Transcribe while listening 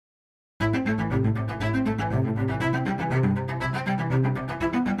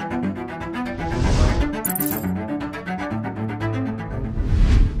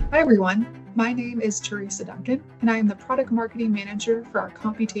everyone, my name is Theresa Duncan, and I am the Product Marketing Manager for our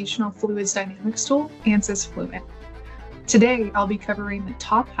Computational Fluids Dynamics tool, Ansys Fluent. Today, I'll be covering the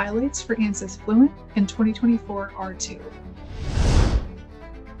top highlights for Ansys Fluent in 2024 R2.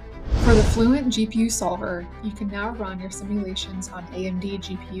 For the Fluent GPU Solver, you can now run your simulations on AMD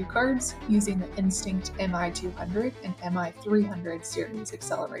GPU cards using the Instinct MI200 and MI300 series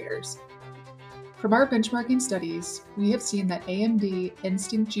accelerators. From our benchmarking studies, we have seen that AMD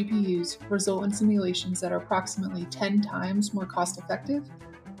Instinct GPUs result in simulations that are approximately 10 times more cost-effective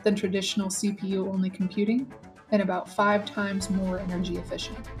than traditional CPU-only computing and about 5 times more energy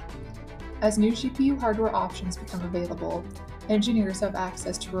efficient. As new GPU hardware options become available, engineers have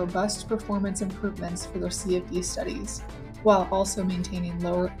access to robust performance improvements for their CFD studies, while also maintaining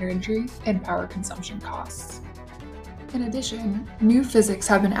lower energy and power consumption costs. In addition, new physics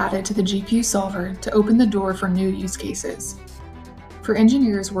have been added to the GPU Solver to open the door for new use cases. For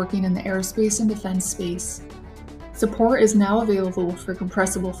engineers working in the aerospace and defense space, support is now available for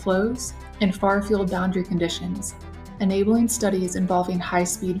compressible flows and far-field boundary conditions, enabling studies involving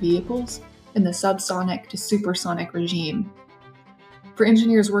high-speed vehicles in the subsonic to supersonic regime. For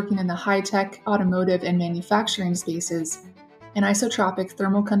engineers working in the high-tech, automotive, and manufacturing spaces, anisotropic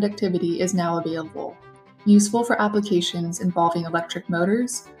thermal conductivity is now available, useful for applications involving electric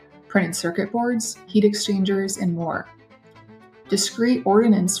motors, printed circuit boards, heat exchangers, and more. Discrete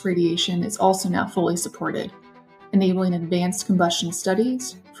ordnance radiation is also now fully supported, enabling advanced combustion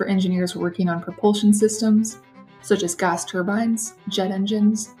studies for engineers working on propulsion systems, such as gas turbines, jet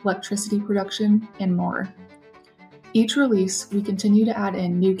engines, electricity production, and more. Each release, we continue to add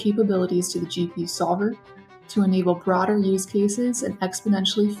in new capabilities to the GPU Solver to enable broader use cases and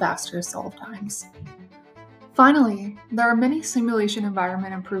exponentially faster solve times. Finally, there are many simulation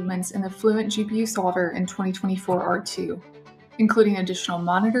environment improvements in the Fluent GPU Solver in 2024 R2, including additional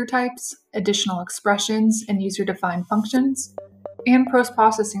monitor types, additional expressions and user-defined functions, and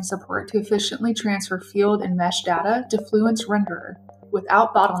post-processing support to efficiently transfer field and mesh data to Fluent's renderer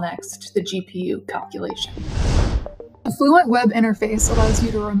without bottlenecks to the GPU calculation. The Fluent Web Interface allows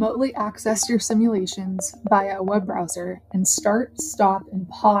you to remotely access your simulations via a web browser and start, stop, and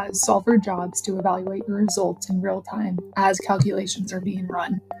pause solver jobs to evaluate your results in real time as calculations are being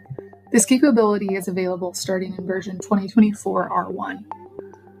run. This capability is available starting in version 2024 R1.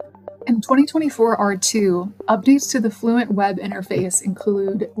 In 2024 R2, updates to the Fluent Web Interface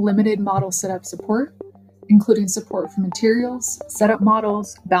include limited model setup support, including support for materials, setup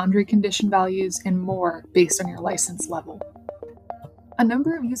models, boundary condition values, and more based on your license level. A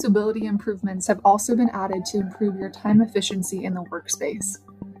number of usability improvements have also been added to improve your time efficiency in the workspace,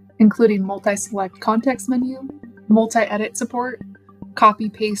 including multi-select context menu, multi-edit support,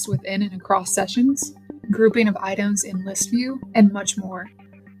 copy-paste within and across sessions, grouping of items in list view, and much more.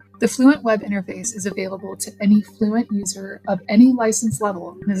 The Fluent Web Interface is available to any Fluent user of any license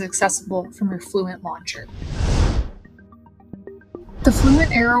level and is accessible from your Fluent launcher. The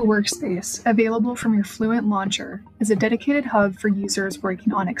Fluent Aero Workspace, available from your Fluent launcher, is a dedicated hub for users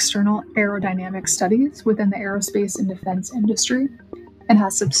working on external aerodynamic studies within the aerospace and defense industry, and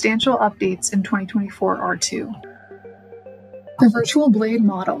has substantial updates in 2024 R2. The Virtual Blade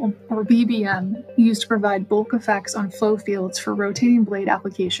Model, or VBM, used to provide bulk effects on flow fields for rotating blade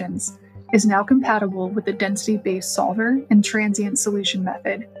applications, is now compatible with the density-based solver and transient solution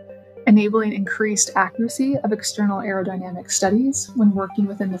method, enabling increased accuracy of external aerodynamic studies when working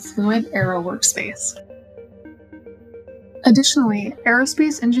within the Fluent Aero Workspace. Additionally,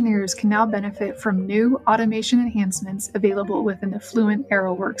 aerospace engineers can now benefit from new automation enhancements available within the Fluent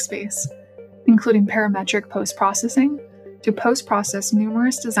Aero Workspace, including parametric post-processing, to post-process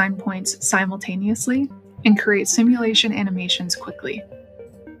numerous design points simultaneously and create simulation animations quickly.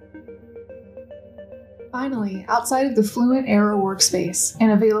 Finally, outside of the Fluent Aero Workspace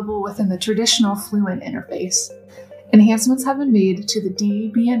and available within the traditional Fluent interface, enhancements have been made to the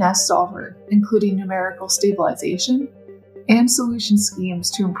DBNS solver, including numerical stabilization and solution schemes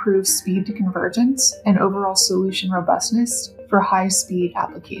to improve speed to convergence and overall solution robustness for high-speed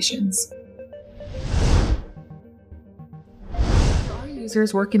applications.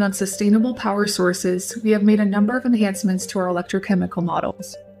 Users working on sustainable power sources, we have made a number of enhancements to our electrochemical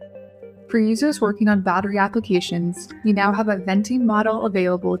models. For users working on battery applications, we now have a venting model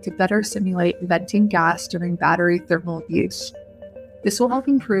available to better simulate venting gas during battery thermal use. This will help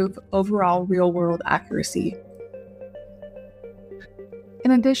improve overall real-world accuracy.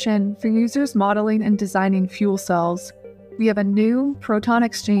 In addition, for users modeling and designing fuel cells, we have a new proton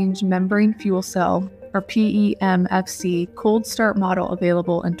exchange membrane fuel cell, or PEMFC, cold start model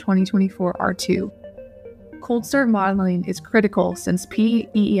available in 2024 R2. Cold start modeling is critical since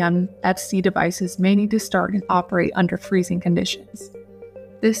PEMFC devices may need to start and operate under freezing conditions.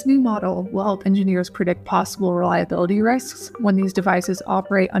 This new model will help engineers predict possible reliability risks when these devices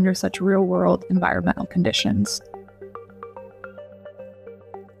operate under such real-world environmental conditions.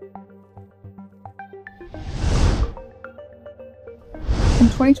 In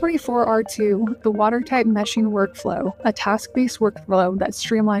 2024 R2, the watertight meshing workflow, a task-based workflow that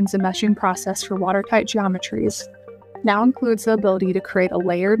streamlines the meshing process for watertight geometries, now includes the ability to create a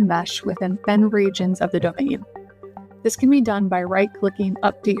layered mesh within thin regions of the domain. This can be done by right-clicking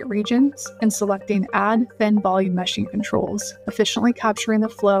Update Regions and selecting Add Thin Volume Meshing Controls, efficiently capturing the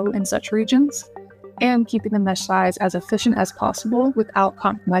flow in such regions and keeping the mesh size as efficient as possible without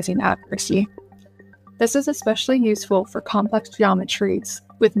compromising accuracy. This is especially useful for complex geometries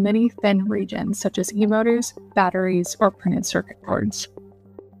with many thin regions such as e-motors, batteries, or printed circuit boards.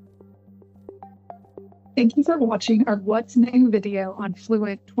 Thank you for watching our What's New video on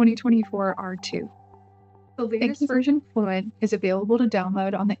Fluent 2024 R2. The latest version of Fluent is available to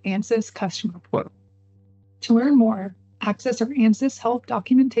download on the Ansys customer portal. To learn more, access our Ansys help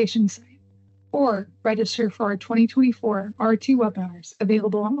documentation site or register for our 2024 R2 webinars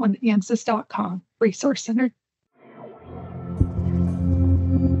available on the Ansys.com Resource Center.